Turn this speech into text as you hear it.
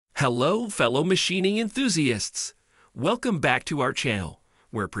Hello, fellow machining enthusiasts! Welcome back to our channel,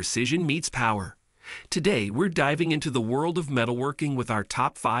 where precision meets power. Today, we're diving into the world of metalworking with our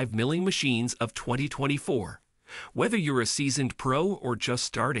top 5 milling machines of 2024. Whether you're a seasoned pro or just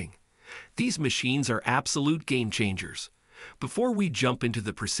starting, these machines are absolute game changers. Before we jump into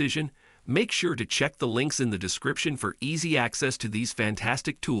the precision, make sure to check the links in the description for easy access to these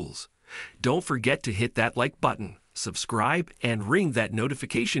fantastic tools. Don't forget to hit that like button, subscribe, and ring that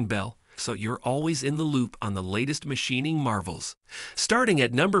notification bell so you're always in the loop on the latest machining marvels. Starting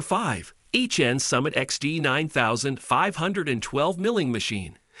at number 5, HN Summit XD 9512 milling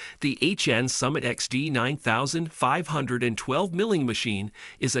machine. The HN Summit XD 9512 milling machine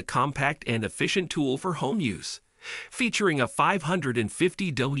is a compact and efficient tool for home use. Featuring a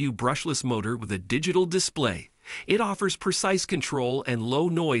 550W brushless motor with a digital display, it offers precise control and low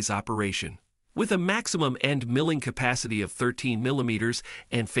noise operation. With a maximum end milling capacity of 13 mm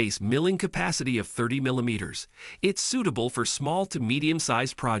and face milling capacity of 30 mm, it's suitable for small to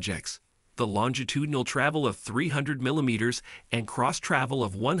medium-sized projects. The longitudinal travel of 300 mm and cross travel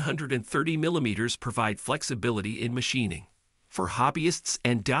of 130 mm provide flexibility in machining. For hobbyists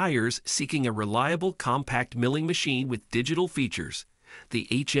and dyers seeking a reliable compact milling machine with digital features, the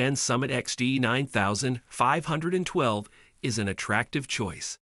HN Summit XD 9512 is an attractive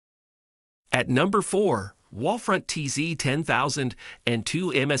choice. At number 4, Walfront TZ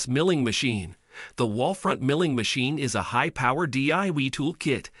 10002 MS milling machine. The Walfront milling machine is a high-power DIY tool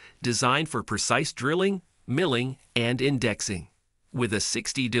kit designed for precise drilling, milling, and indexing. With a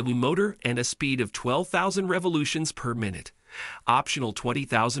 60W motor and a speed of 12,000 revolutions per minute, optional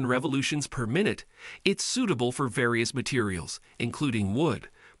 20,000 revolutions per minute, it's suitable for various materials, including wood,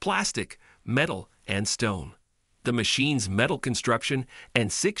 plastic, metal, and stone. The machine's metal construction and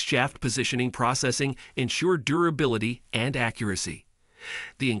 6-shaft positioning processing ensure durability and accuracy.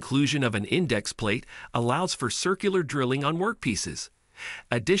 The inclusion of an index plate allows for circular drilling on workpieces.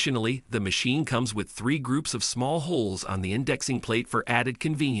 Additionally, the machine comes with 3 groups of small holes on the indexing plate for added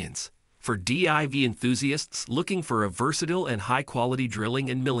convenience. For DIY enthusiasts looking for a versatile and high-quality drilling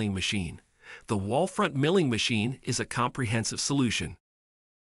and milling machine, the Walfront milling machine is a comprehensive solution.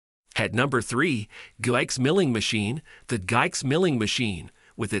 At number 3, Geix milling machine. The Geix milling machine,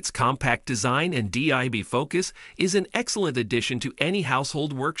 with its compact design and DIY focus, is an excellent addition to any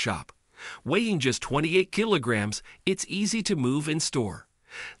household workshop. Weighing just 28 kilograms, it's easy to move and store.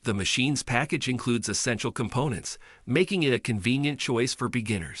 The machine's package includes essential components, making it a convenient choice for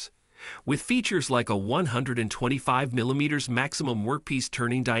beginners. With features like a 125 mm maximum workpiece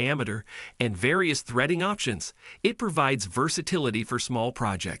turning diameter and various threading options, it provides versatility for small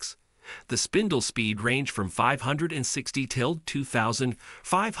projects. The spindle speed range from 560 till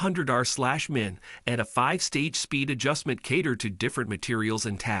 2,500 R/min, and a 5-stage speed adjustment cater to different materials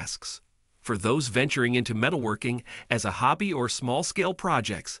and tasks. For those venturing into metalworking as a hobby or small-scale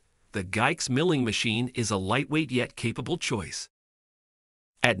projects, the Geix milling machine is a lightweight yet capable choice.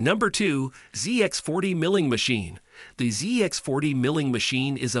 At number 2, ZX40 milling machine. The ZX40 milling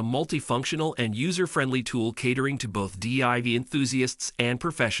machine is a multifunctional and user-friendly tool catering to both DIY enthusiasts and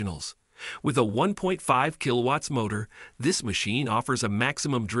professionals. With a 1.5 kilowatts motor, this machine offers a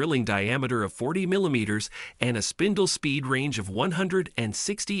maximum drilling diameter of 40 mm and a spindle speed range of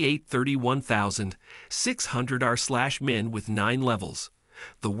 168/31,600 R/min with 9 levels.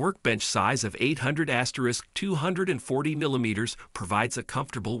 The workbench size of 800*240 mm provides a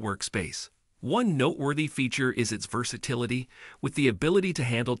comfortable workspace. One noteworthy feature is its versatility, with the ability to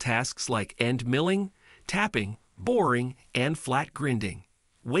handle tasks like end milling, tapping, boring, and flat grinding.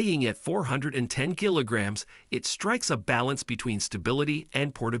 Weighing at 410 kilograms, it strikes a balance between stability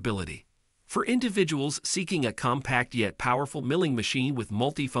and portability. For individuals seeking a compact yet powerful milling machine with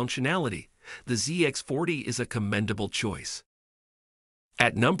multifunctionality, the ZX40 is a commendable choice.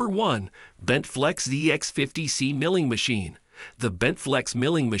 At number 1, Bentflex DX50C milling machine. The Bentflex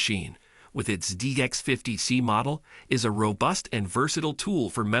milling machine, with its DX50C model, is a robust and versatile tool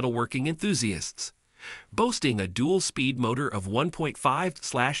for metalworking enthusiasts. Boasting a dual-speed motor of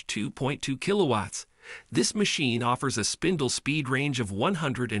 1.5/2.2 kilowatts, this machine offers a spindle speed range of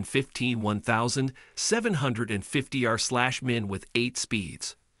 115,750 R/min with 8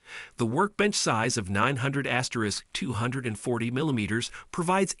 speeds. The workbench size of 900*240 mm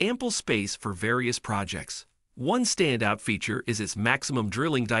provides ample space for various projects. One standout feature is its maximum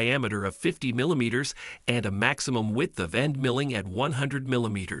drilling diameter of 50 mm and a maximum width of end milling at 100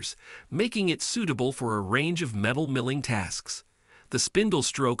 mm, making it suitable for a range of metal milling tasks. The spindle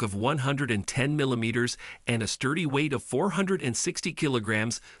stroke of 110 mm and a sturdy weight of 460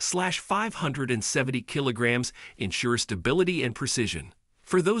 kilograms/570 kilograms ensure stability and precision.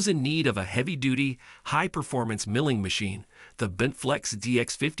 For those in need of a heavy-duty, high-performance milling machine, the Bentflex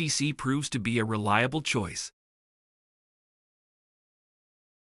DX50C proves to be a reliable choice.